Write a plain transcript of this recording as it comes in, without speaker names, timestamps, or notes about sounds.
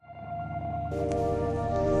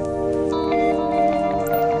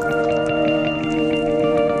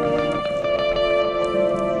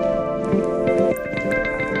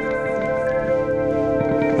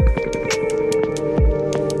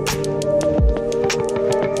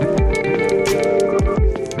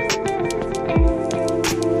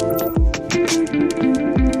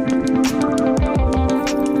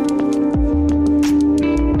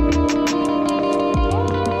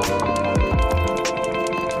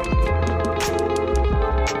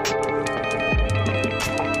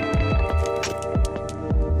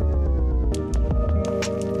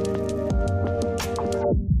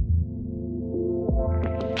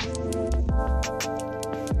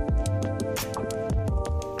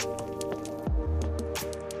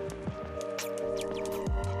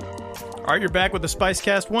All right, you're back with the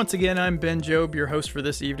Spicecast. Once again, I'm Ben Job, your host for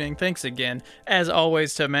this evening. Thanks again, as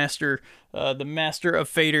always, to the master of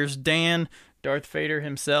faders, Dan, Darth Vader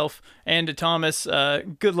himself, and to Thomas.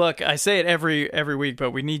 Good luck. I say it every week,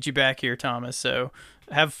 but we need you back here, Thomas. So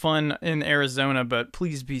have fun in Arizona, but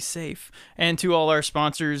please be safe. And to all our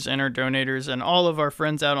sponsors and our donators and all of our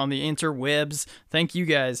friends out on the interwebs, thank you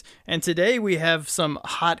guys. And today we have some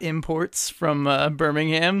hot imports from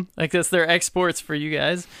Birmingham. I guess they're exports for you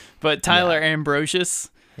guys. But Tyler Ambrosius.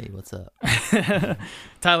 Hey, what's up?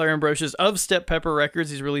 Tyler Ambrosius of Step Pepper Records.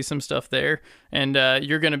 He's released some stuff there. And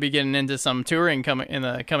you're going to be getting into some touring in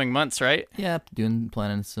the coming months, right? Yeah,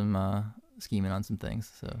 planning some... scheming on some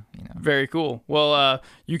things, so Very cool. Well,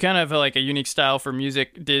 you kind of have like a unique style for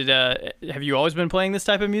music. Have you always been playing this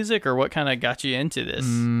type of music, or what kind of got you into this?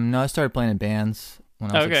 No, I started playing in bands when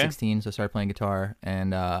I was like 16, so I started playing guitar,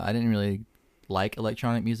 and I didn't really like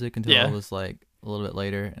electronic music until I was like a little bit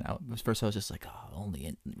later. And first I was just like,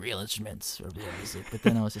 only real instruments or real music, but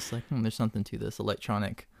then I was just like, there's something to this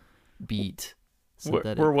electronic beat.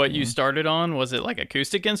 Were what you started on, was it like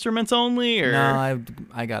acoustic instruments only, or? No,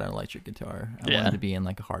 I got an electric guitar. I wanted to be in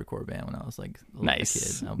like a hardcore band when I was like a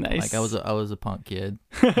kid. Like I was a punk kid.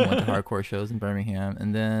 I went to hardcore shows in Birmingham,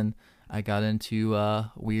 and then I got into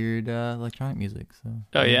weird electronic music.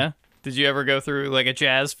 So yeah. Did you ever go through like a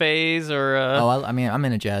jazz phase or? I mean, I'm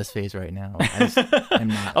in a jazz phase right now. I'm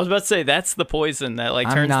not. I was about to say that's the poison that like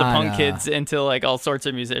turns the punk kids into like all sorts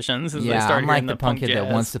of musicians. As they start I'm like the punk kid jazz.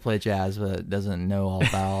 that wants to play jazz but doesn't know all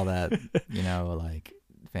about all that, like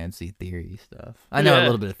fancy theory stuff. I know a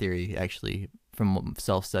little bit of theory actually from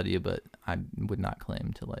self-study, but I would not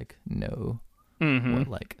claim to like know what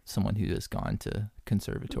like someone who has gone to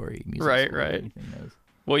conservatory music school or anything knows.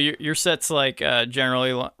 Well, your sets like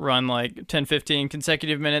generally run like 10-15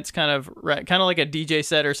 consecutive minutes, kind of like a DJ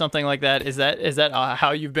set or something like that. Is that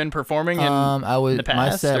how you've been performing in the past?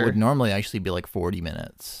 My set would normally actually be like 40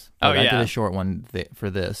 minutes. But I did a short one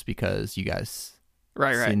for this because you guys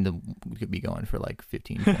seem to be going for like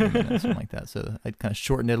 15, 20 minutes, something like that. So I kind of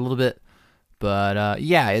shortened it a little bit. But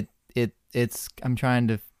it's I'm trying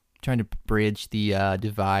to bridge the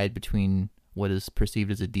divide between what is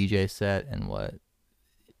perceived as a DJ set and what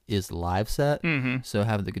is live set. So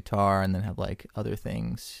have the guitar and then have like other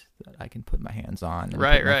things that I can put my hands on and put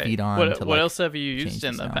my feet on. What else have you used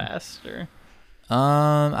in the past? Or?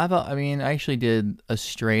 I actually did a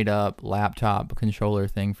straight up laptop controller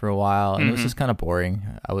thing for a while, and it was just kind of boring.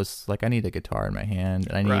 I was like, I need a guitar in my hand,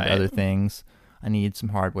 and I need other things. I need some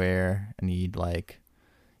hardware. I need like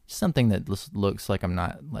something that looks like I'm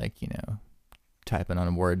not like typing on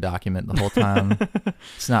a Word document the whole time.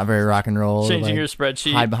 It's not very rock and roll. Changing your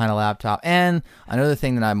spreadsheet. Hide behind a laptop. And another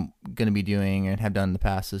thing that I'm going to be doing and have done in the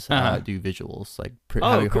past is do visuals, like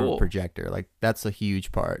have a projector. Like that's a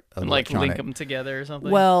huge part of like link them together or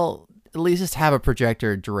something. Well, at least just have a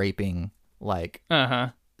projector draping like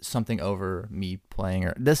something over me playing,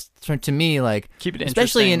 or this to me like keep it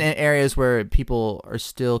especially in areas where people are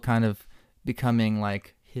still kind of becoming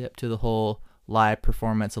like hip to the whole live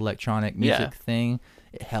performance electronic music thing.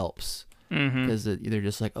 It helps because they're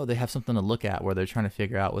just like, they have something to look at where they're trying to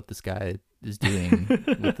figure out what this guy is doing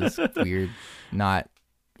with this weird not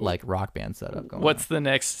like rock band setup going What's on. The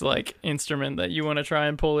next like instrument that you want to try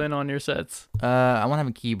and pull in on your sets? I want to have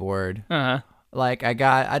a keyboard. Like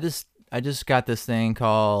I just got this thing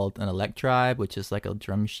called an Electribe, which is like a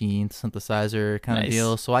drum machine synthesizer kind of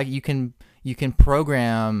deal. So you can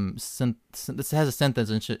program this has a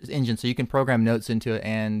synthesis engine, so you can program notes into it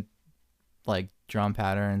and like drum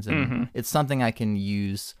patterns, and it's something I can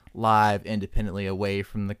use live independently away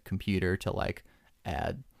from the computer to like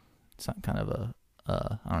add some kind of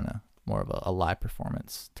I don't know, more of a live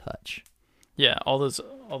performance touch. Yeah, all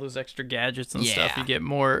those extra gadgets and stuff. You get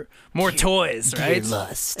more toys, right?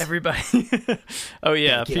 Lust. Everybody. Oh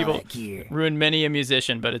yeah, people ruin many a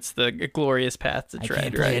musician, but it's the glorious path to tread. I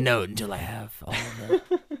can't play a note until I have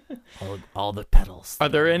all the pedals. Are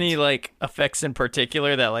there any like effects in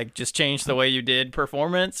particular that like just changed the way you did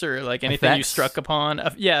performance, or like anything you struck upon?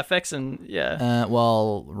 Effects and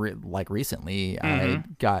like recently, I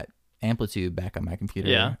got Amplitude back on my computer.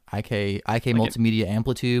 Yeah. IK Multimedia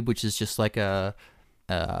Amplitude, which is just like a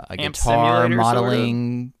guitar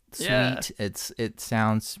modeling suite. Yeah. It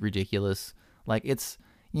sounds ridiculous. Like it's,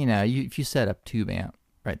 if you set up tube amp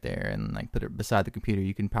right there and like put it beside the computer,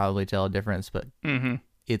 you can probably tell a difference, but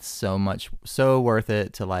it's so worth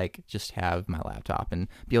it to like just have my laptop and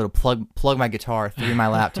be able to plug my guitar through my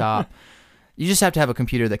laptop. You just have to have a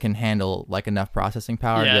computer that can handle like enough processing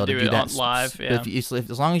power to be able to do that live. Yeah.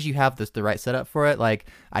 As long as you have the right setup for it, like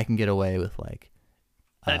I can get away with like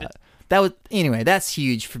that's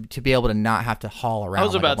huge to be able to not have to haul around. I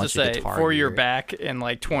was about to say for your back in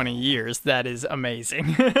like 20 years, that is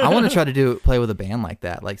amazing. I want to try to play with a band like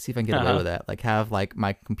that, like see if I can get away with that, like have like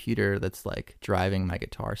my computer that's like driving my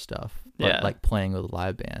guitar stuff, but like playing with a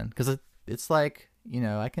live band, because it's like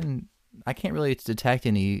I can't really detect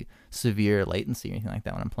any severe latency or anything like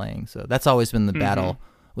that when I'm playing. So that's always been the battle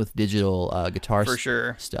with digital guitar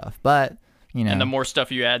stuff. But and the more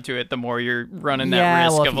stuff you add to it, the more you're running that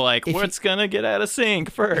risk of like what's gonna get out of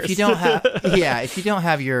sync first. If you don't have if you don't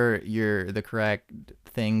have the correct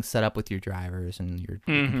things set up with your drivers and your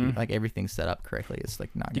computer, like everything's set up correctly, it's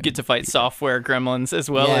like not. You get to fight software gremlins as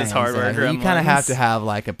well as hardware gremlins. You kind of have to have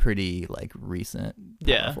like a pretty like recent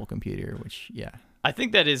powerful computer, which I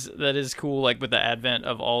think that is cool, like with the advent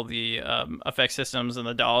of all the effect systems and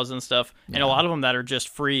the DAWs and stuff, and a lot of them that are just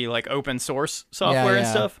free, like open source software and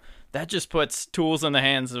stuff. That just puts tools in the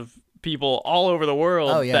hands of people all over the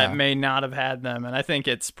world that may not have had them, and I think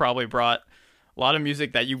it's probably brought a lot of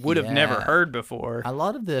music that you would have never heard before. A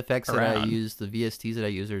lot of the effects that I use, the VSTs that I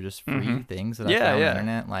use, are just free things that I found on the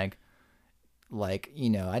internet,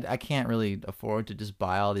 I can't really afford to just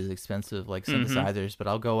buy all these expensive like synthesizers, but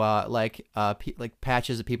I'll go out like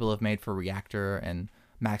patches that people have made for Reactor and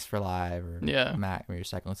Max for Live or Mac or your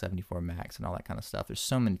Cyclone 74 Max and all that kind of stuff. There's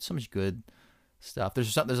so much good stuff.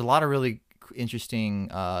 There's a lot of really interesting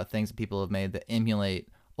things that people have made that emulate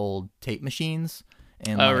old tape machines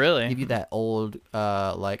and really give you that old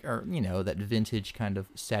that vintage kind of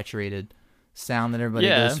saturated sound that everybody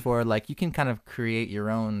goes for. Like you can kind of create your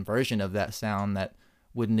own version of that sound that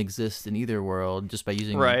wouldn't exist in either world just by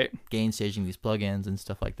using gain staging, these plugins and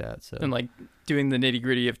stuff like that. So and like doing the nitty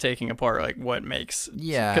gritty of taking apart like what makes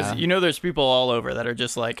because there's people all over that are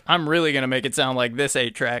just like, I'm really gonna make it sound like this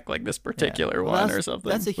 8-track, like this particular one or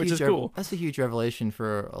something. Which is cool. That's a huge revelation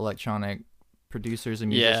for electronic producers and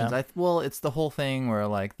musicians. It's the whole thing where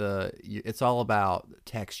like it's all about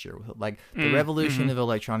texture. Like the revolution of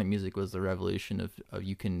electronic music was the revolution of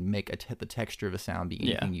you can make the texture of a sound be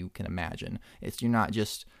anything you can imagine.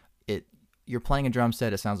 You're playing a drum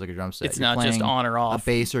set, it sounds like a drum set. It's not just on or off. A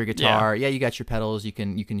bass or a guitar. You got your pedals, you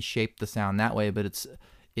can shape the sound that way, but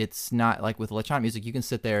it's not like with electronic music. You can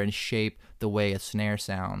sit there and shape the way a snare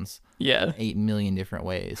sounds 8 million different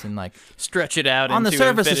ways and like stretch it out on into the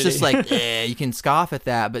surface infinity. It's just like you can scoff at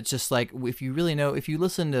that, but just like if you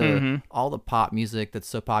listen to all the pop music that's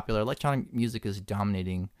so popular, electronic music is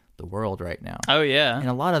dominating the world right now. And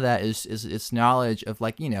a lot of that is it's knowledge of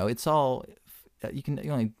like it's all you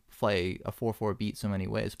only play a 4/4 beat so many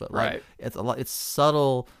ways, but like it's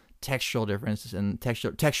subtle textural differences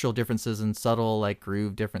and subtle like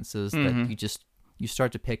groove differences that you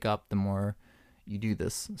start to pick up the more you do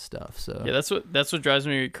this stuff. So that's what drives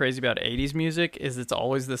me crazy about 80s music is it's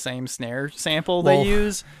always the same snare sample they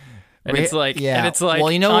use. And it's like well,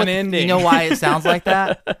 unending. You know why it sounds like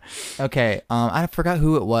that? Okay, I forgot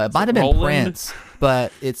who it was. It might have been Prince,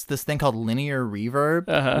 but it's this thing called linear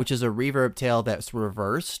reverb, which is a reverb tail that's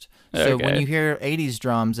reversed. So when you hear 80s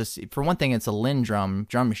drums, for one thing, it's a Linn drum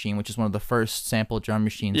machine, which is one of the first sample drum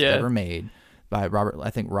machines ever made by Robert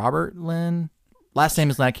Linn. Last name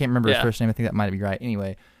is Linn. I can't remember his first name. I think that might be right.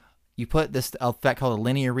 Anyway, you put this effect called a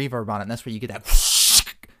linear reverb on it, and that's where you get that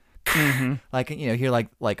like hear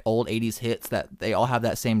like old 80s hits that they all have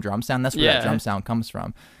that same drum sound. That's where that drum sound comes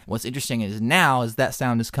from. What's interesting is now is that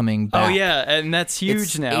sound is coming back. And that's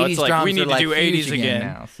huge now. It's like we need to do 80s again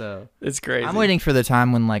now. So it's crazy. I'm waiting for the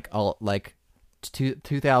time when like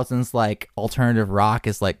 2000s like alternative rock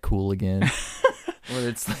is like cool again. Where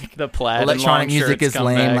it's like the plaid electronic music is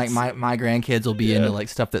lame. Back. Like my grandkids will be into like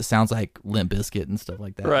stuff that sounds like Limp Bizkit and stuff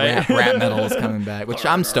like that. Right. Rap metal is coming back, which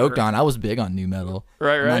I'm stoked on. I was big on new metal.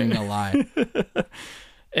 Right. I'm not even gonna lie.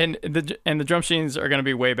 And the drum machines are going to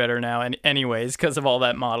be way better now, anyways, because of all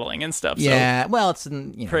that modeling and stuff. Yeah, so, well, it's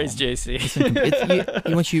praise JC.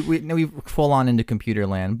 We full on into computer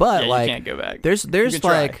land, but like you can't go back. There's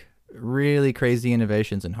like really crazy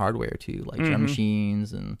innovations in hardware too, like drum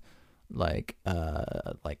machines and like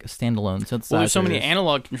standalone synthesizers. Well, there's so many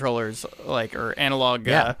analog controllers, or analog.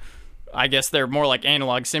 Yeah. I guess they're more like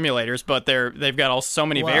analog simulators, but they've got so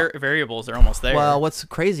many variables. They're almost there. Well, what's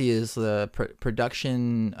crazy is the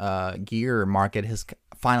production gear market has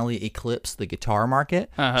finally eclipsed the guitar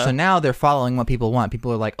market. So now they're following what people want.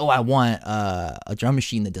 People are like, "Oh, I want a drum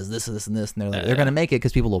machine that does this, and this, and this," and they're going to make it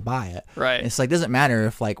because people will buy it. Right. And it's like doesn't matter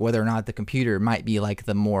if like whether or not the computer might be like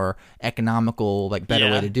the more economical, like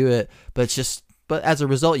better way to do it, but it's just. But as a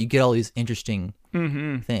result, you get all these interesting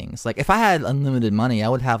things. Like if I had unlimited money, I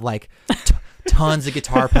would have like tons of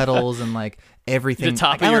guitar pedals and like everything. The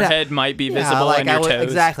top of your head might be visible in your toes.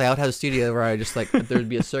 Exactly. I would have a studio where I just like there'd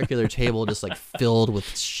be a circular table just like filled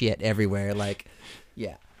with shit everywhere. Like,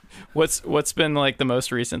 yeah. What's been like the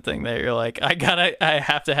most recent thing that you're like, I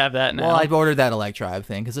have to have that now? Well, I've ordered that Electribe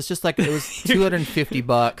thing because it's just like it was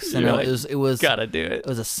 $250 and it was gotta do it. It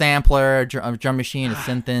was a sampler, a drum machine, a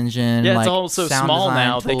synth engine. Yeah, it's like, all so small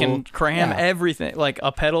now. Tool. They can cram everything, like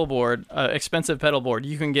a pedal board, expensive pedal board.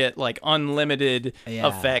 You can get like unlimited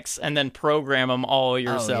effects and then program them all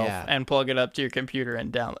yourself and plug it up to your computer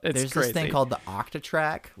and down. There's this thing called the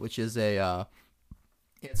Octatrack, which is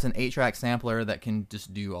it's an 8-track sampler that can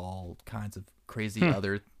just do all kinds of crazy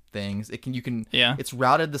other things. It's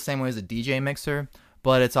routed the same way as a DJ mixer,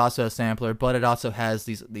 but it's also a sampler, but it also has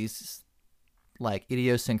these like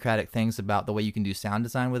idiosyncratic things about the way you can do sound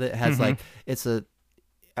design with it. It has like it's a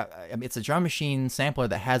drum machine sampler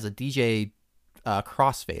that has a DJ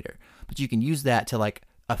crossfader, but you can use that to like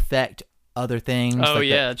affect other things. Oh like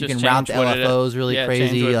yeah, you can route the LFOs really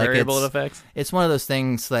crazy. Like variable effects. It's one of those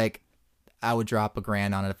things like. I would drop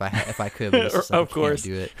 $1,000 on it if I could. But just, of course,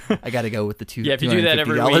 do it. I got to go with the $250 if you do that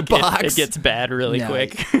every week, box. It gets bad really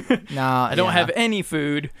quick. No, I don't have any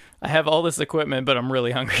food. I have all this equipment, but I'm really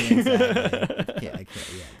hungry. Exactly.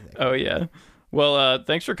 Exactly. Oh yeah. Well,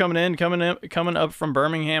 thanks for coming up from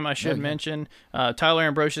Birmingham. I should mention Tyler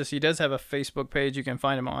Ambrosius. He does have a Facebook page. You can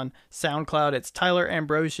find him on SoundCloud. It's Tyler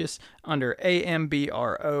Ambrosius under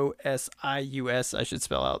AMBROSIUS. I should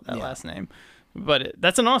spell out that last name. But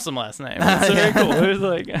that's an awesome last name. It's very cool. It was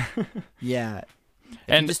like, yeah.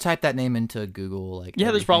 And just type that name into Google, like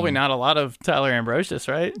there's probably not a lot of Tyler Ambrosius,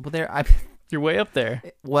 right? Well, you're way up there.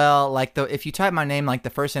 Well, like if you type my name, like the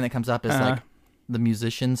first thing that comes up is like the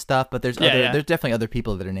musician stuff. But there's there's definitely other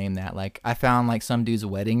people that are named that. Like I found like some dude's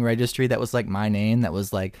wedding registry that was like my name. That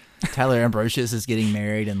was like Tyler Ambrosius is getting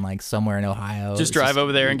married in like somewhere in Ohio. Just drive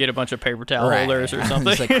over there and get a bunch of paper towel holders or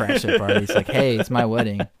something. Just like crash a party. It's like, hey, it's my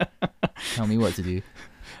wedding. Tell me what to do.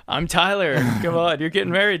 I'm Tyler. Come on, you're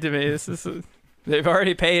getting married to me. They've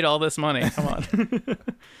already paid all this money. Come on.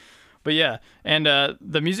 But yeah, and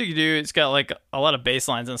the music you do, it's got like a lot of bass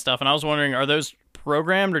lines and stuff. And I was wondering, are those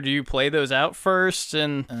programmed, or do you play those out first,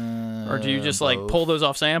 and or do you just both. Like pull those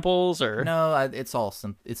off samples? Or no, it's all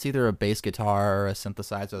it's either a bass guitar or a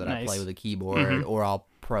synthesizer that I play with a keyboard, or I'll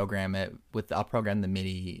program the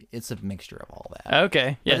MIDI. It's a mixture of all that.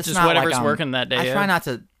 Okay, yeah, it's just whatever's like working that day. I try not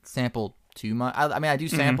to sample too much. I mean, I do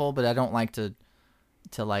sample, but I don't like to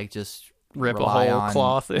like just rip a whole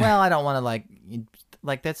cloth. Well, I don't want to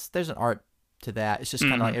like there's an art to that. It's just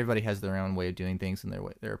kind of like everybody has their own way of doing things and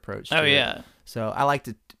their approach to it. So I like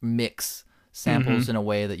to mix samples in a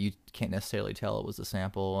way that you can't necessarily tell it was a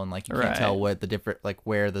sample, and like you can't tell what the different, like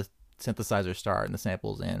where the synthesizers start and the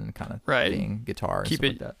samples in, kind of being guitar and stuff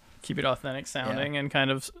like that. Keep it authentic sounding and kind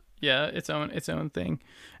of its own thing.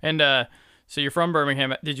 And so you're from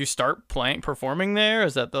Birmingham. Did you start performing there?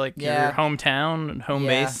 Is that your hometown and home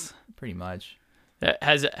base? Pretty much.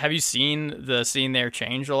 Have you seen the scene there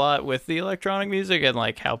change a lot with the electronic music and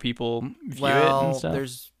like how people view it and stuff?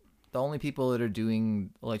 There's the only people that are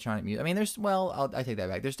doing electronic music. I mean, I take that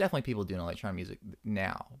back. There's definitely people doing electronic music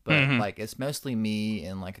now, but like it's mostly me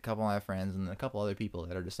and like a couple of my friends and a couple other people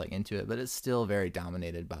that are just like into it. But it's still very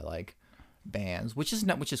dominated by like bands, which is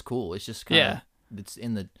cool. It's just kind of it's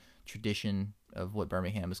in the tradition of what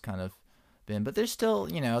Birmingham has kind of been. But there's still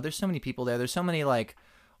there's so many people there. There's so many like.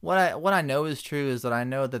 What I know is true is that I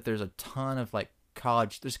know that there's a ton of like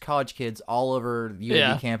college kids all over the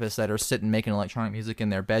UAB campus that are sitting making electronic music in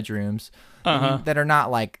their bedrooms that are not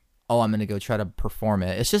like, oh, I'm going to go try to perform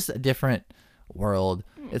it. It's just a different world.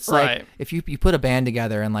 It's like if you put a band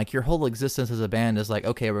together and like your whole existence as a band is like,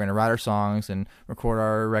 okay, we're going to write our songs and record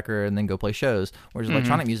our record and then go play shows. Whereas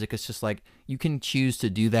electronic music is just like you can choose to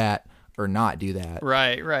do that or not do that.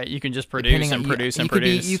 Right. You can just produce and produce.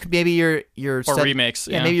 You could maybe you're or remix.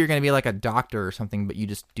 Yeah, maybe you're going to be like a doctor or something, but you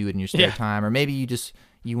just do it in your spare time. Or maybe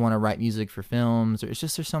you want to write music for films. Or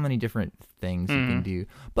there's so many different things you can do.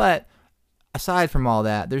 But aside from all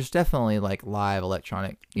that, there's definitely like live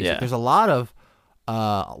electronic music. There's a lot of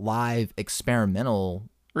live experimental,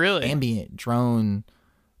 ambient drone,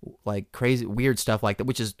 like crazy weird stuff like that,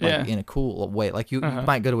 which is like in a cool way. Like you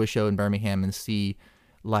might go to a show in Birmingham and see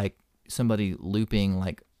like somebody looping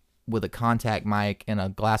like with a contact mic and a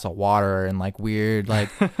glass of water and like weird like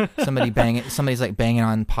somebody's like banging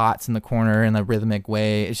on pots in the corner in a rhythmic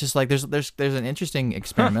way. It's just like there's an interesting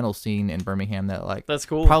experimental scene in Birmingham that like that's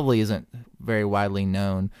cool. Probably isn't very widely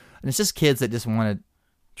known, and it's just kids that just want to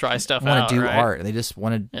try stuff want out, to do right? art. They just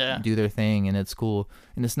want to do their thing, and it's cool.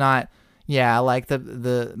 And it's not like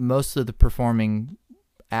the most of the performing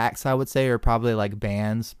acts I would say are probably like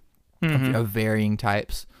bands of varying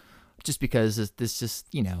types. Just because this just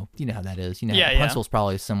you know how that is. Punchbowl's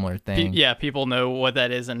probably a similar thing. People know what that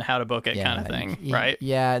is and how to book it, kind of thing, right?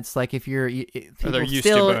 Yeah, it's like if you're or they're used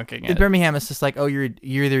to booking it. In Birmingham, it's just like you're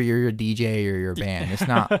either a DJ or you're a band. It's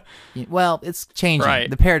not. Well, it's changing. Right.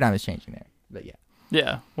 The paradigm is changing there. But yeah.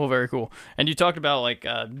 Yeah, well, very cool. And you talked about like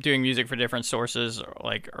doing music for different sources,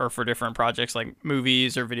 or for different projects, like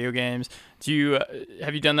movies or video games.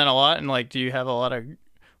 Have you done that a lot? And like, do you have a lot of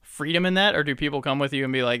freedom in that, or do people come with you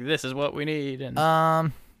and be like, "This is what we need"? And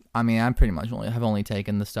I mean, I'm pretty much only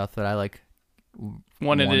taken the stuff that I like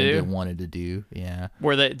wanted to do. Yeah.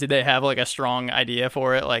 Did they have like a strong idea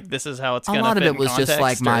for it? Like, this is how it's gonna fit. A lot of it was just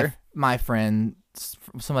like or? my friend.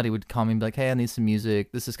 Somebody would call me and be like, "Hey, I need some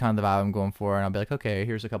music. This is kind of the vibe I'm going for," and I'll be like, "Okay,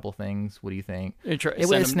 here's a couple things. What do you think?"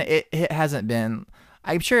 It hasn't been.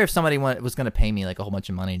 I'm sure if somebody was going to pay me like a whole bunch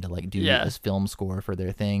of money to like do this film score for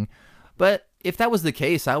their thing, but if that was the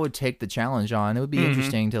case, I would take the challenge on. It would be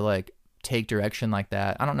interesting to like take direction like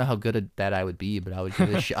that. I don't know how good at that I would be, but I would give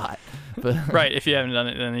it a shot. But right, if you haven't done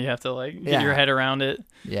it, then you have to like get your head around it.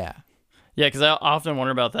 Yeah. Yeah, because I often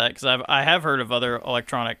wonder about that, because I have heard of other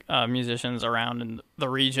electronic musicians around in the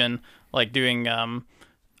region, like doing,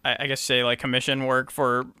 I guess say like commission work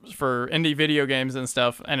for indie video games and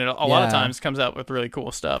stuff, and it a lot of times comes out with really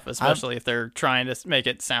cool stuff, especially if they're trying to make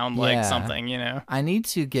it sound like something, I need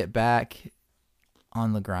to get back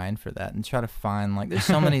on the grind for that and try to find like there's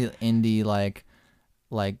so many indie like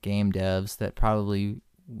game devs that probably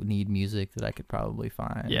need music that I could probably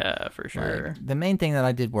find. Yeah, for sure. Like, the main thing that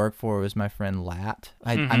I did work for was my friend Lat.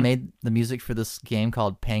 I made the music for this game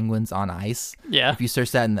called Penguins on Ice. Yeah. If you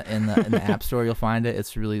search that in the App Store, you'll find it.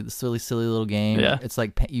 It's really silly little game. Yeah. It's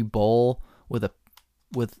like you bowl with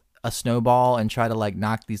a snowball and try to like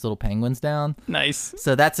knock these little penguins down. Nice.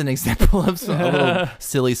 So that's an example of a little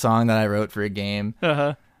silly song that I wrote for a game.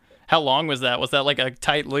 How long was that? Was that like a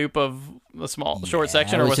tight loop of a short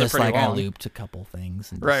section, or was it pretty long? I looped a couple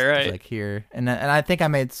things. And right. Like here, and I think I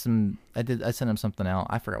made some. I sent him something else.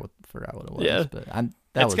 I forgot what it was. Yeah, but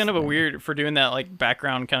that's kind of a weird for doing that like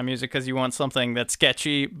background kind of music, because you want something that's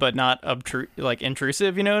sketchy but not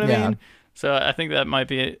intrusive. You know what I mean? So I think that might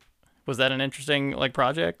be. Was that an interesting like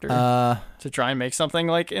project, or to try and make something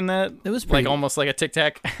like in that? It was like almost like a Tic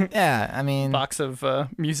Tac. Yeah, I mean, box of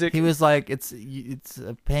music. He was like, "It's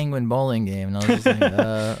a penguin bowling game," and I was just like,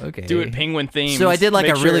 "Okay, do it penguin themed." So I did like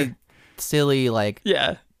really silly like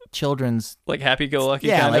children's like happy-go-lucky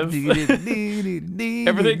kind of.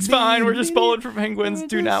 Everything's fine. We're just bowling for penguins.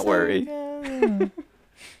 Do not worry.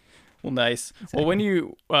 Well, nice. Exactly. Well, when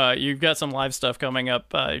you've got some live stuff coming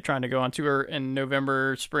up, you're trying to go on tour in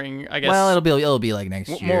November, spring, I guess. Well, it'll be like next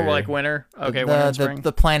year. More like winter. Okay, winter and spring.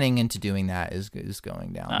 The planning into doing that is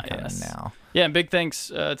going down now. Yeah, and big thanks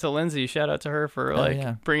to Lindsay. Shout out to her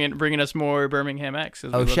for bringing us more Birmingham X.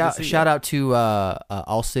 Shout out to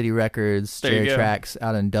All City Records, Stereo Tracks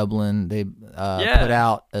out in Dublin. They put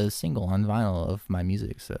out a single on vinyl of my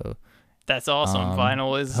music, so. That's awesome.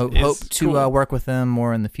 Vinyl is hope cool. to work with them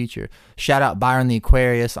more in the future. Shout out Byron the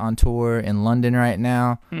Aquarius on tour in London right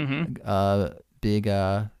now. Big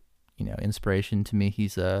inspiration to me.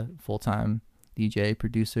 He's a full-time DJ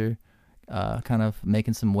producer, kind of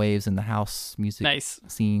making some waves in the house music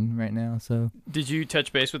scene right now. So did you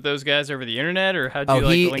touch base with those guys over the internet, or how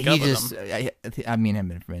did you link up with them? I mean, I've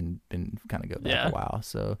been kind of go back a while.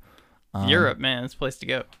 So Europe, man, it's a place to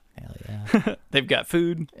go. Hell yeah. They've got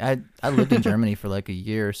food. I lived in Germany for like a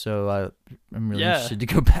year, so I'm really interested to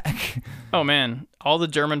go back. Oh man, all the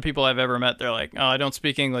German people I've ever met, they're like, "Oh, I don't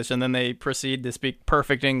speak English," and then they proceed to speak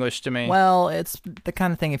perfect English to me. Well, it's the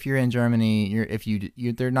kind of thing. If you're in Germany,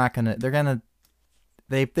 they're gonna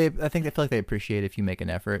I think they feel like they appreciate if you make an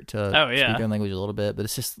effort to speak their language a little bit, but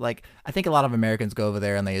it's just like I think a lot of Americans go over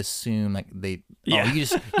there and they assume like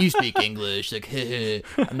you speak English, like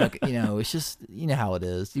I'm not, it's just how it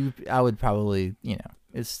is. I would probably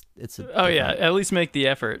it's at least make the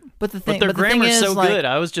effort. But their grammar's so good,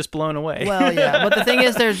 I was just blown away. Well, yeah, but the thing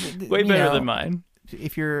is, there's way better than mine.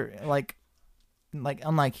 If you're like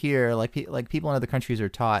unlike here, like people in other countries are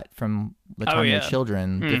taught from the time they're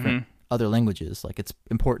children different other languages. Like it's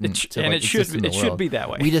important it should be that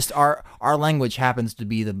way. We just our language happens to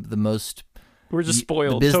be the most. We're just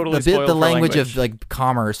spoiled. Totally spoiled. The language of like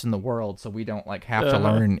commerce in the world, so we don't like have to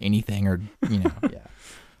learn anything or yeah.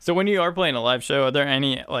 So when you are playing a live show, are there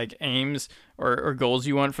any like aims or goals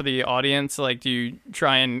you want for the audience? Like, do you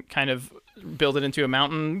try and kind of build it into a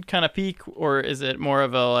mountain kind of peak, or is it more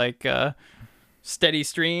of a like steady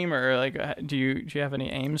stream, or like do you have any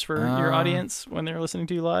aims for your audience when they're listening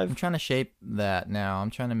to you live? I'm trying to shape that now. I'm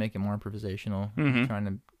trying to make it more improvisational. I'm trying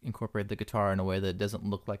to incorporate the guitar in a way that doesn't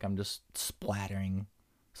look like I'm just splattering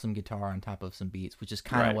some guitar on top of some beats, which is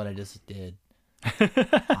kind of what I just did.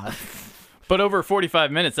 But over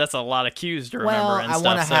 45 minutes, that's a lot of cues to remember and stuff.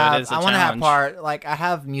 I want to have I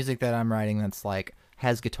have music that I'm writing that's like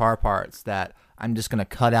has guitar parts that I'm just gonna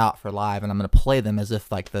cut out for live, and I'm gonna play them as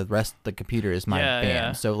if like the rest of the computer is my band.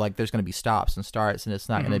 Yeah. So like there's gonna be stops and starts, and it's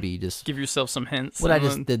not gonna be just give yourself some hints. What I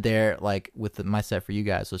just did there, like with my set for you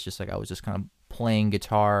guys, was just like I was just kind of playing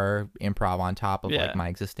guitar improv on top of like my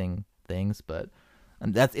existing things, but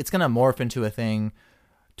it's gonna morph into a thing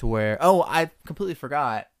to where I completely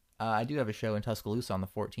forgot. I do have a show in Tuscaloosa on the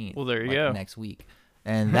 14th. Well, there you go. Next week,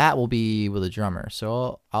 and that will be with a drummer.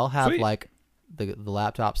 So I'll have like the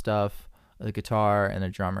laptop stuff, the guitar, and a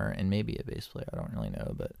drummer, and maybe a bass player. I don't really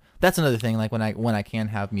know, but that's another thing. Like when I can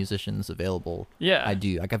have musicians available, I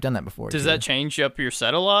do. Like I've done that before. Does that change up your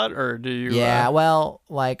set a lot, or do you? Yeah, well,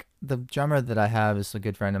 like the drummer that I have is a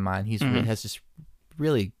good friend of mine. He's really, has this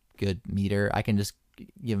really good meter. I can just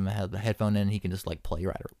give him a headphone in, and he can just like play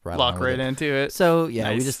right lock right into it. So we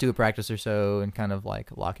just do a practice or so and kind of like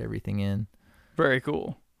lock everything in. Very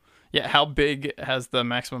cool. Yeah, how big has the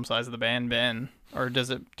maximum size of the band been, or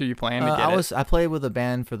do you plan to get it? I played with a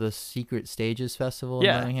band for the Secret Stages Festival in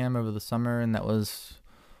Birmingham over the summer, and that was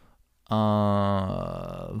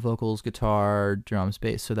vocals, guitar, drums,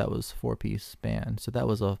 bass. So that was 4-piece band. So that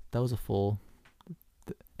was a full,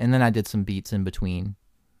 and then I did some beats in between.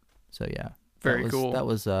 So yeah. Very cool. That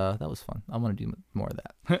was fun. I want to do more of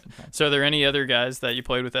that. So are there any other guys that you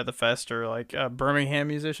played with at the fest, or like Birmingham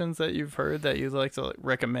musicians that you've heard that you'd like to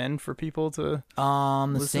recommend for people to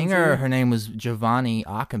the singer, her name was Giovanni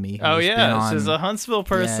Akami. Oh yeah, she's a Huntsville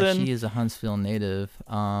person. Yeah, she is a Huntsville native.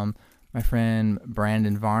 My friend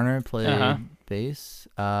Brandon Varner played bass.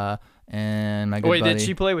 And my good buddy. Did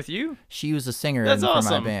she play with you? She was a singer for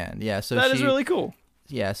my band. Yeah, so that is really cool.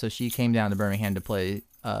 Yeah, so she came down to Birmingham to play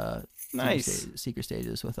nice Secret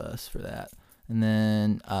Stages with us for that. And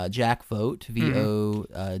then Jack Vogt,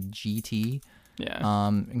 VOGT. Yeah.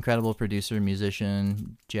 Incredible producer,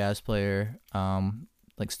 musician, jazz player.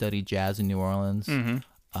 Like studied jazz in New Orleans.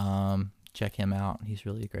 Check him out. He's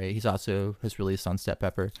really great. He's also has released on Step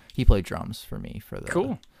Pepper. He played drums for me for the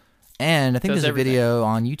cool. And I think there's a video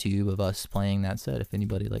on YouTube of us playing that set if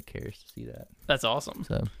anybody like cares to see that. That's awesome.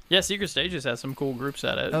 So yeah, Secret Stages has some cool groups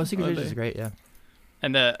at it. Oh, Secret Stages is great, yeah.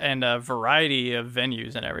 And a variety of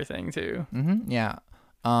venues and everything too. Yeah.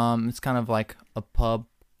 It's kind of like a pub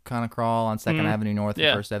kind of crawl on 2nd Avenue North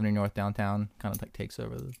and 1st Avenue North downtown. Kind of like takes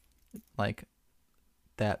over like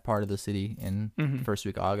that part of the city in the first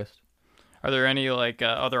week of August. Are there any like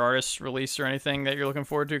other artists released or anything that you're looking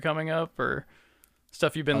forward to coming up, or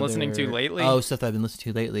stuff you've been listening to lately? Oh, stuff that I've been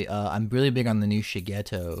listening to lately. I'm really big on the new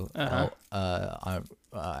Shigeto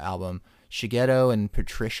album. Shigeto and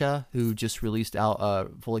Patricia, who just released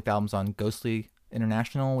full-length albums on Ghostly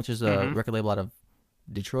International, which is a record label out of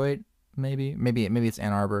Detroit, maybe it's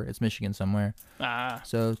Ann Arbor. It's Michigan somewhere.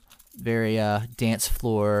 So very dance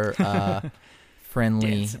floor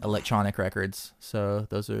friendly electronic records. So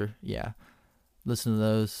those are listen to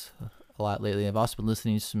those a lot lately. I've also been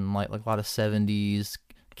listening to some like a lot of 70s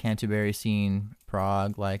Canterbury scene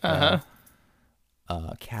prog, like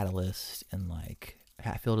Catalyst and like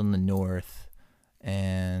Hatfield in the North,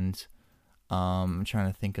 and I'm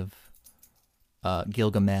trying to think of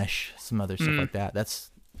Gilgamesh, some other stuff like that. That's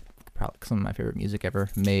probably some of my favorite music ever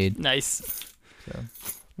made. Nice. So.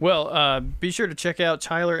 Well, be sure to check out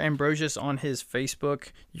Tyler Ambrosius on his Facebook.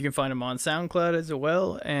 You can find him on SoundCloud as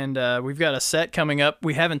well. And we've got a set coming up.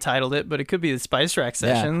 We haven't titled it, but it could be the Spice Rack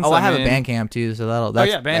Sessions. Yeah. Oh, I have a Bandcamp too, so that'll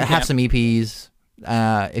Bandcamp. I have some EPs.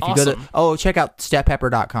 If you go to check out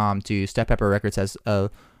steppepper.com too. Step Pepper Records has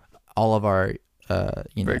all of our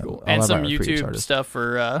very cool, and some YouTube stuff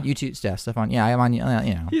for YouTube stuff on. Yeah, I'm on.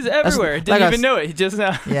 He's everywhere. Didn't even know it. He just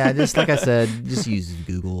now. Yeah, just like I said, just use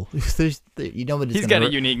Google. He's got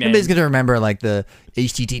a unique name. Nobody's gonna remember like the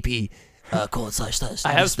HTTP. //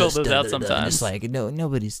 I have spelled those out sometimes. Just like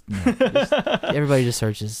nobody's. Everybody just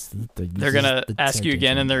searches. They're gonna ask you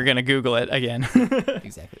again, and they're gonna Google it again.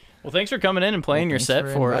 Exactly. Well, thanks for coming in and playing your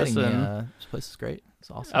set for us. This place is great.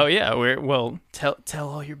 It's awesome. Oh yeah, tell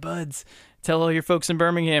all your buds. Tell all your folks in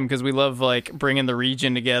Birmingham, because we love like bringing the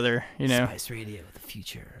region together. Spice Radio, the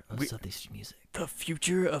future of Southeast music. The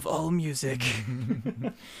future of all music.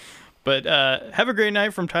 But have a great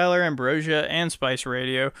night from Tyler Ambrosia and Spice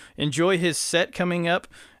Radio. Enjoy his set coming up,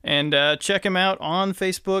 and check him out on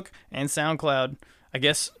Facebook and SoundCloud. I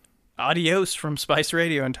guess adios from Spice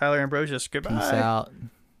Radio and Tyler Ambrosia. Goodbye. Peace out,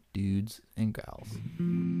 dudes and gals.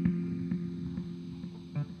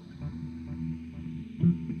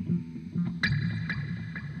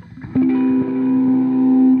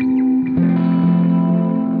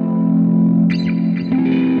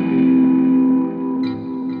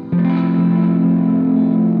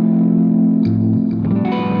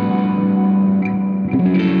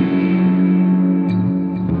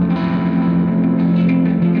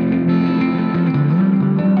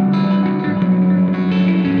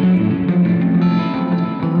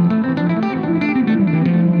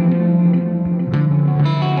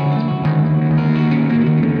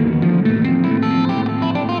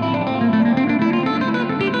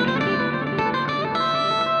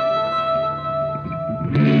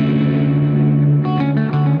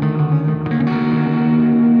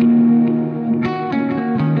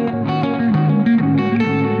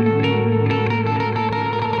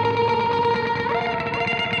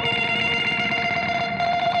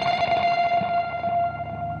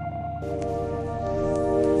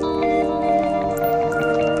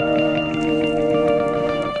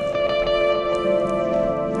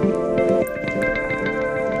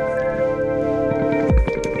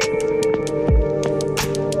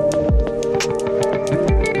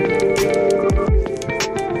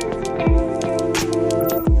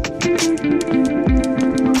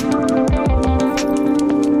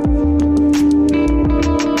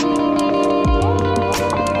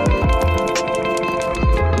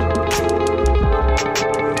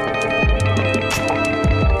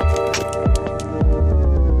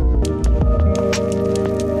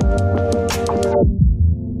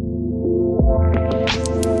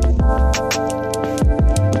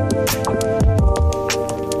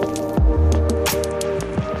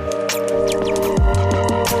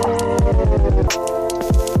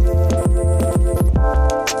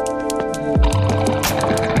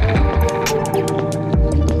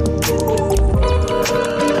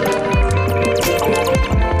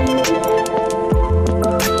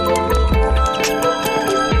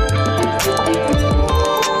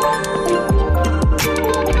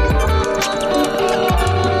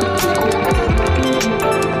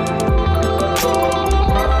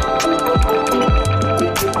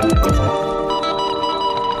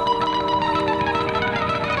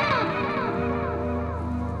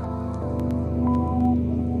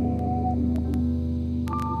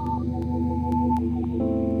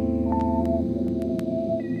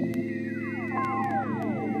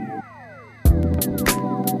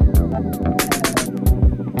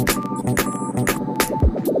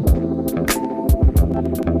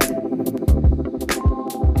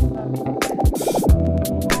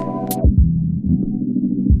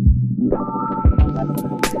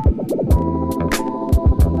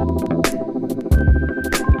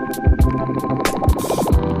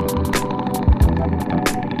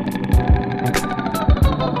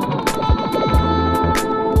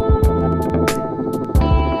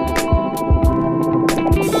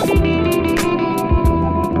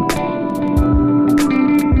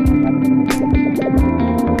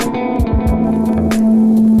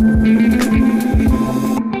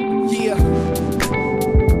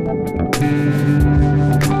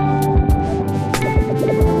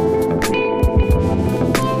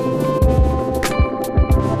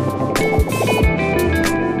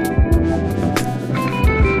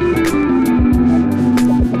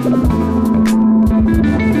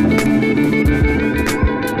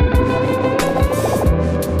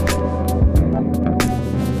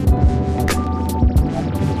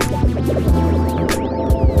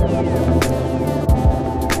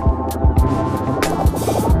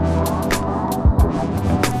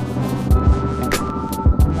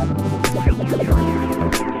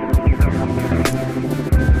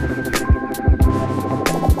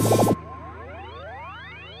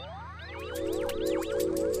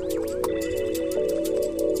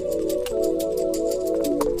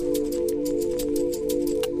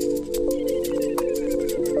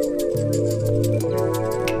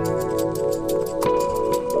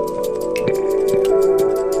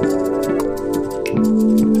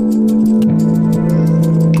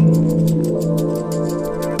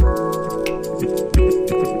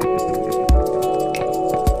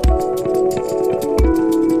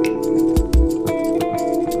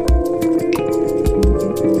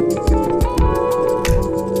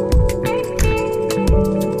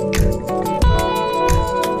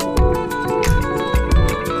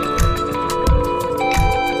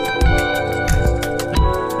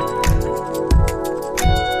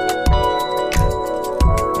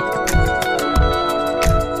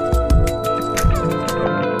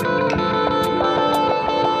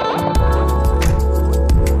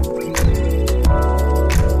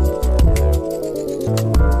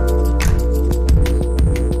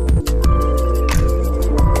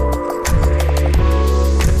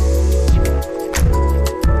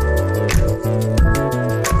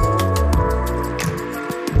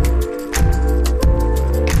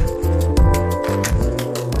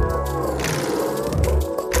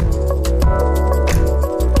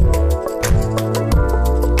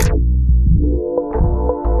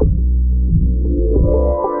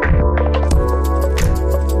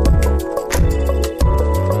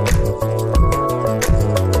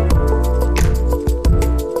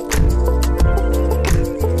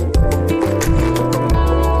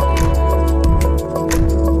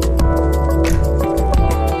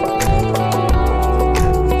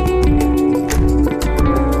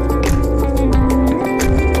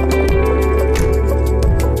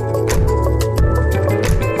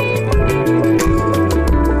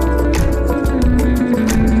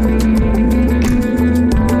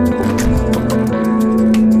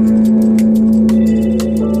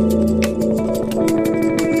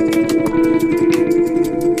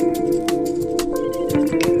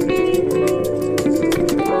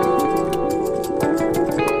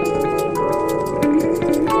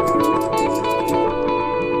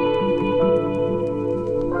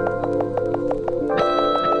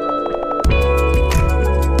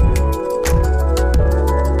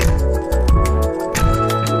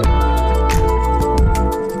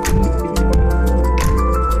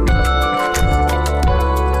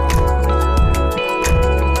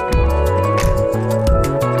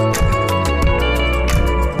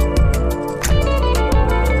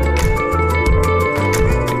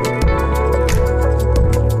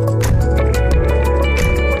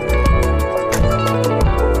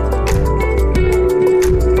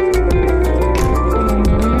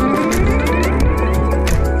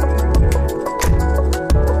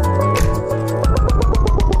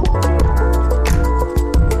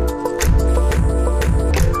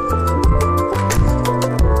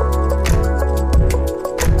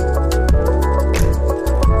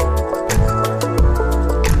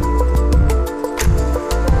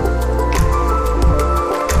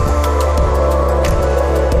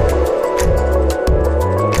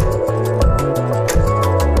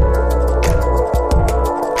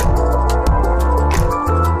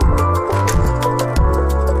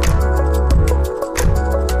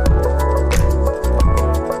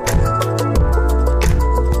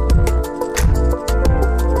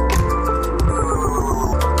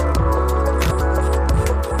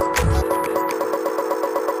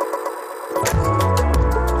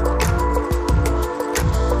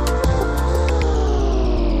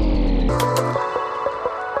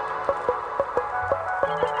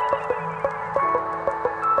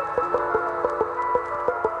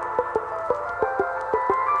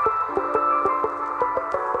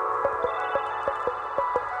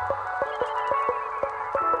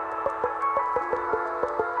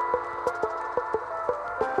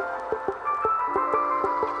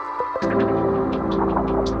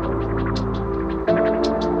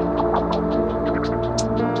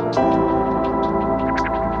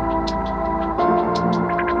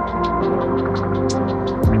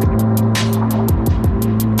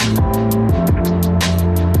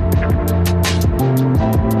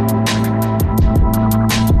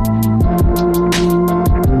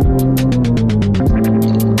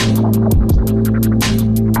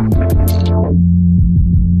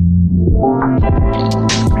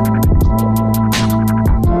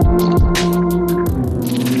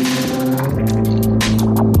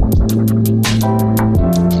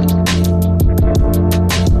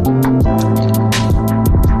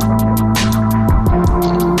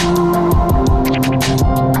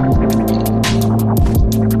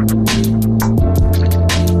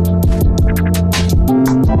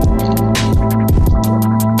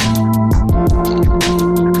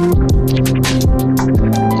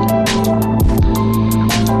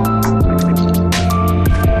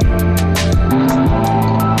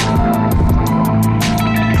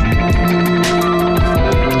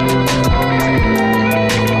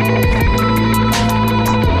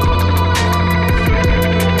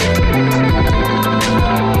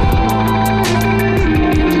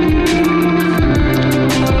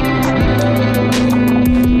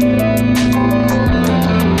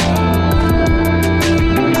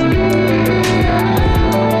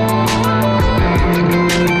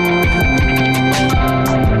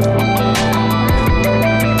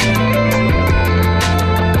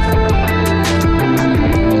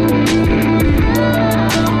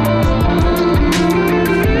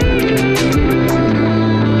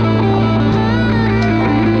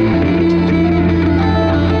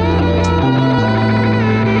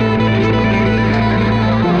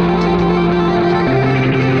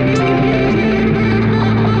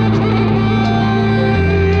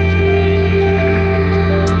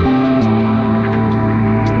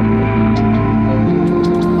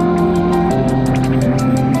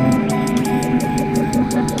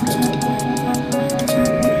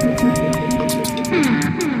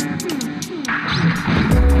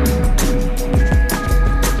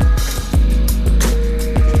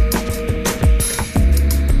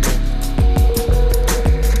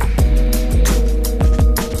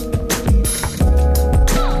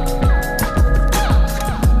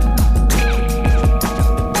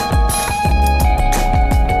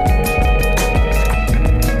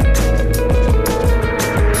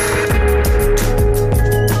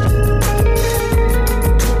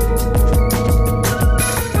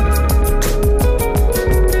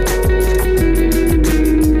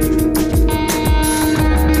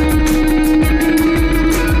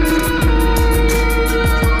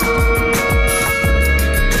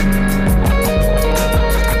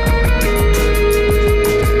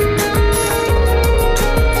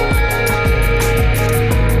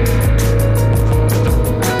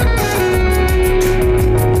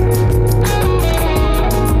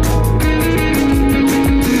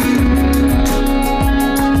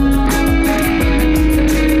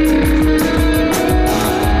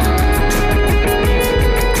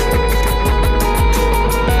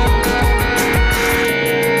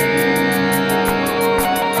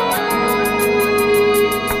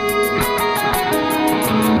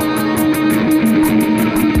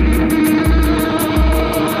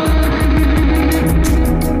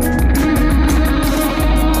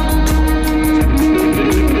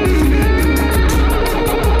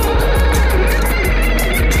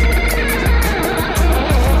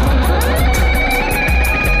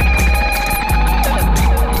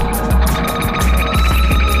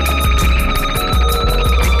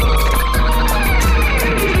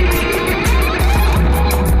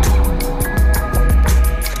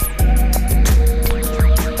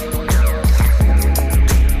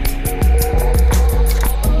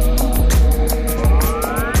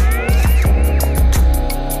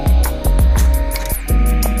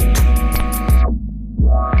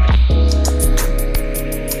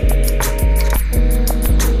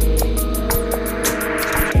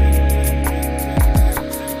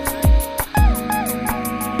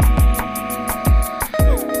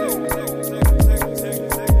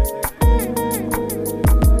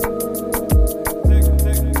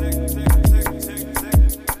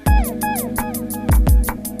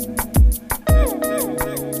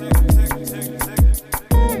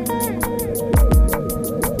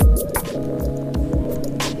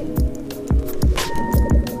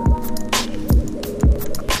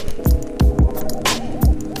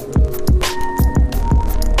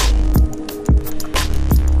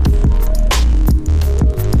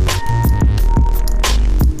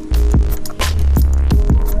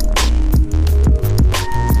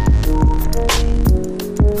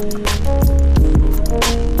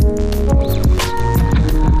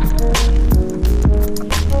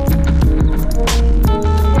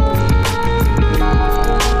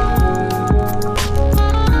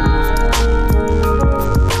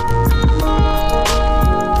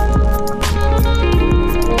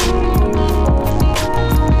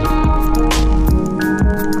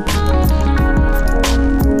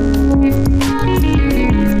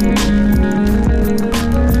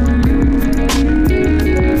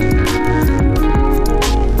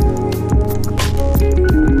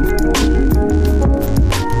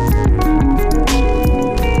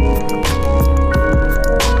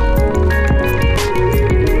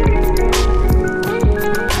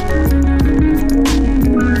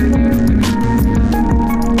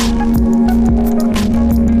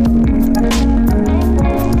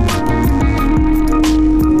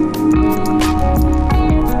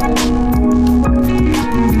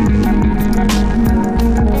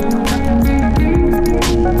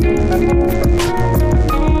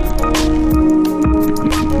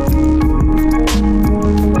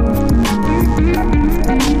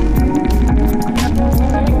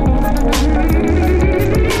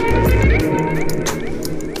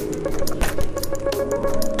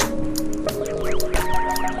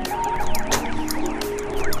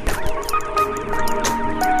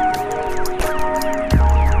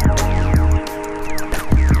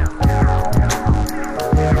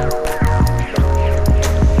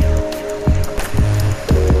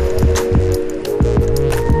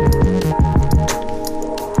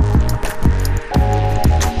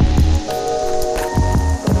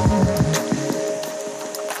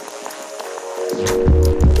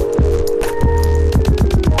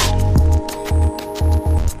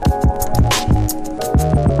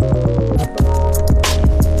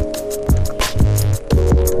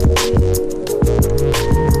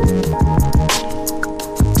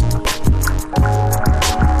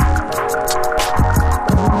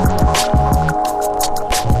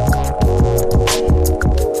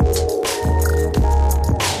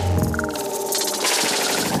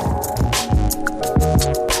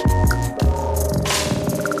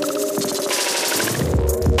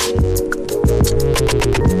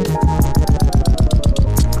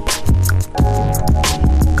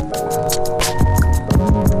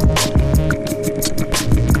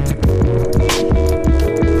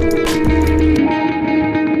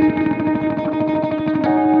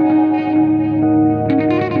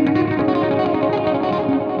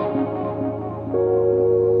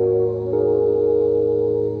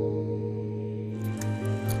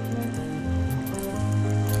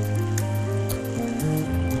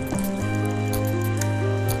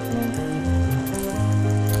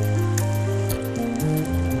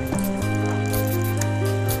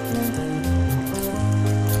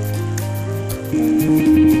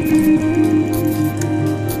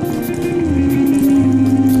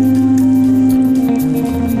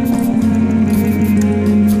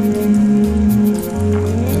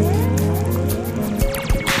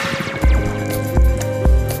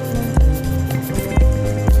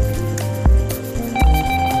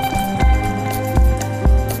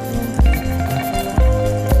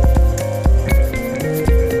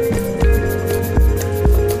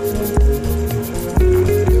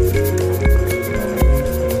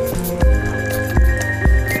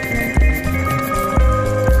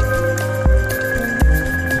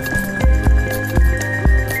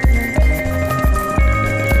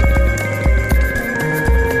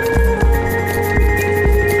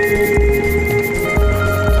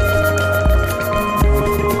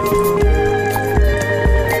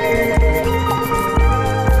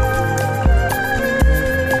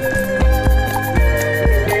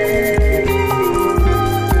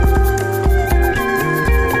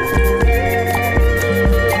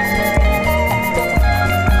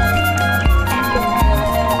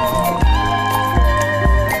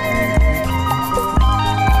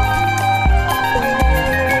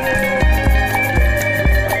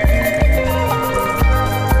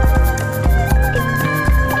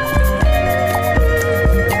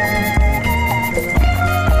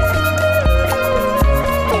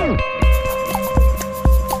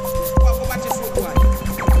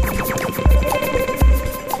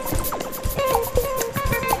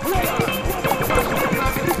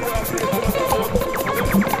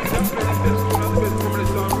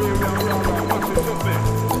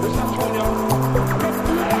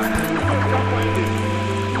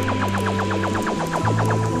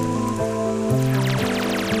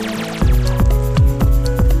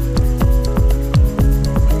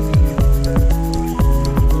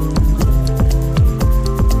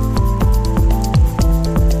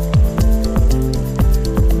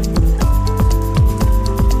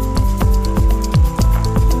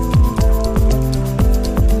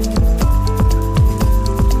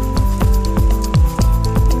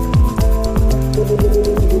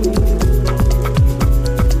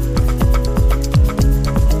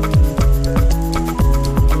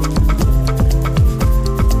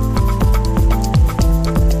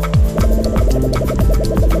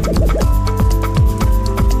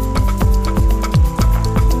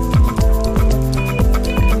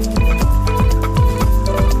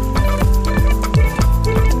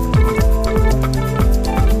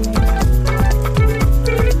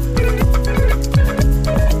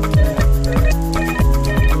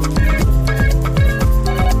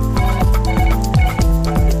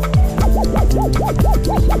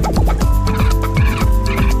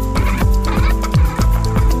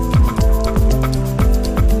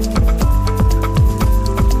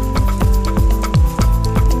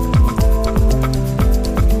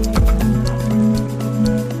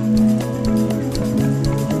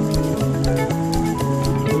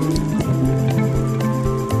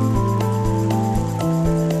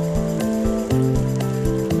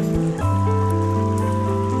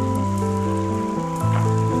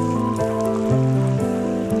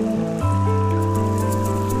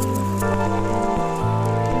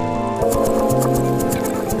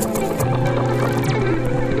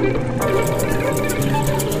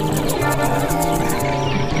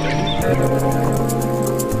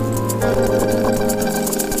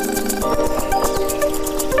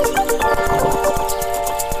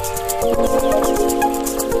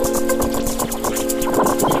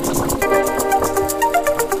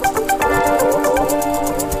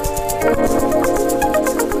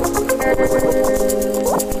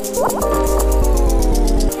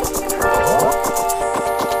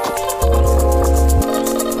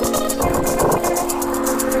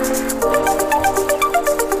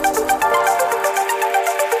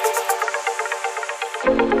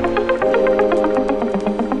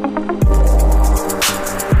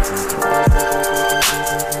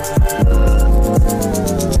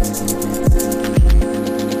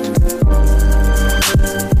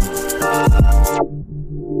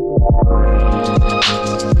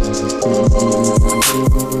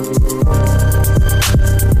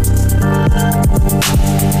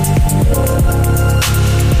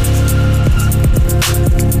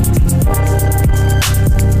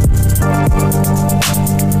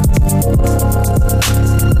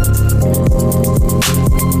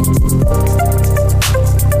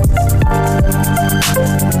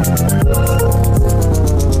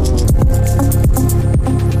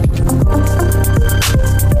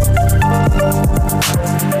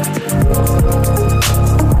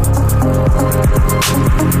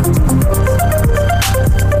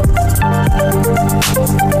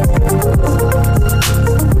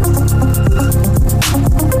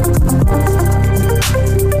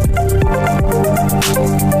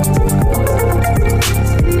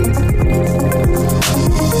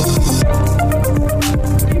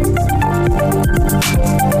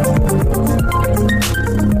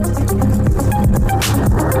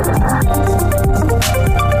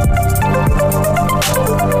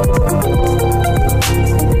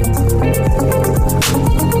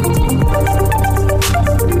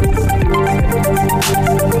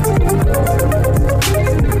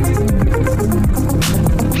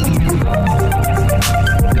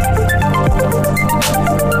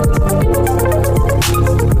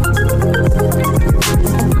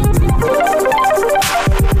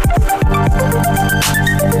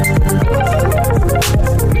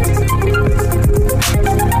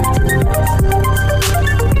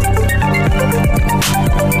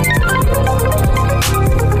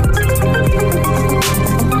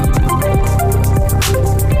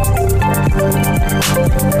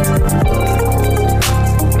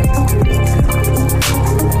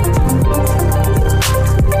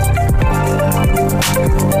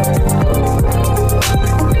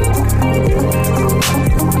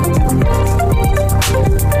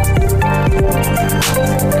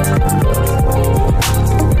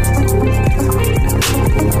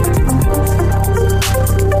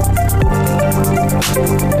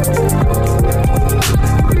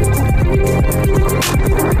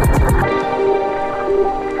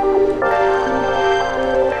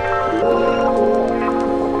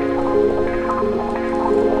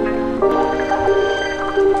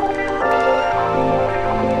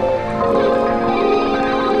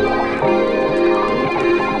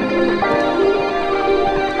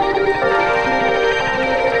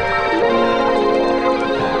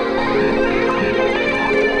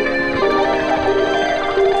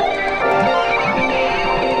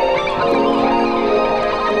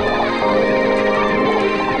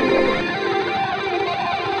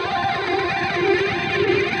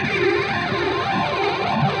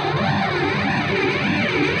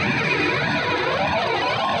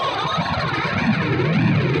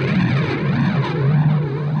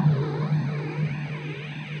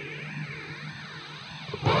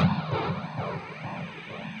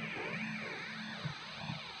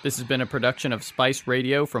 This has been a production of Spice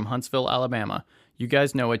Radio from Huntsville, Alabama. You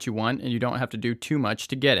guys know what you want, and you don't have to do too much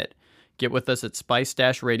to get it. Get with us at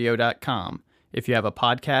spice-radio.com. If you have a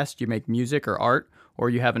podcast, you make music or art, or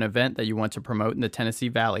you have an event that you want to promote in the Tennessee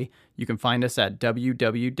Valley, you can find us at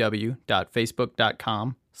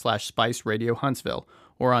www.facebook.com/Spice Radio Huntsville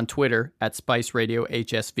or on Twitter at Spice Radio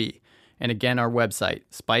HSV. And again, our website,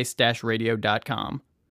 spice-radio.com.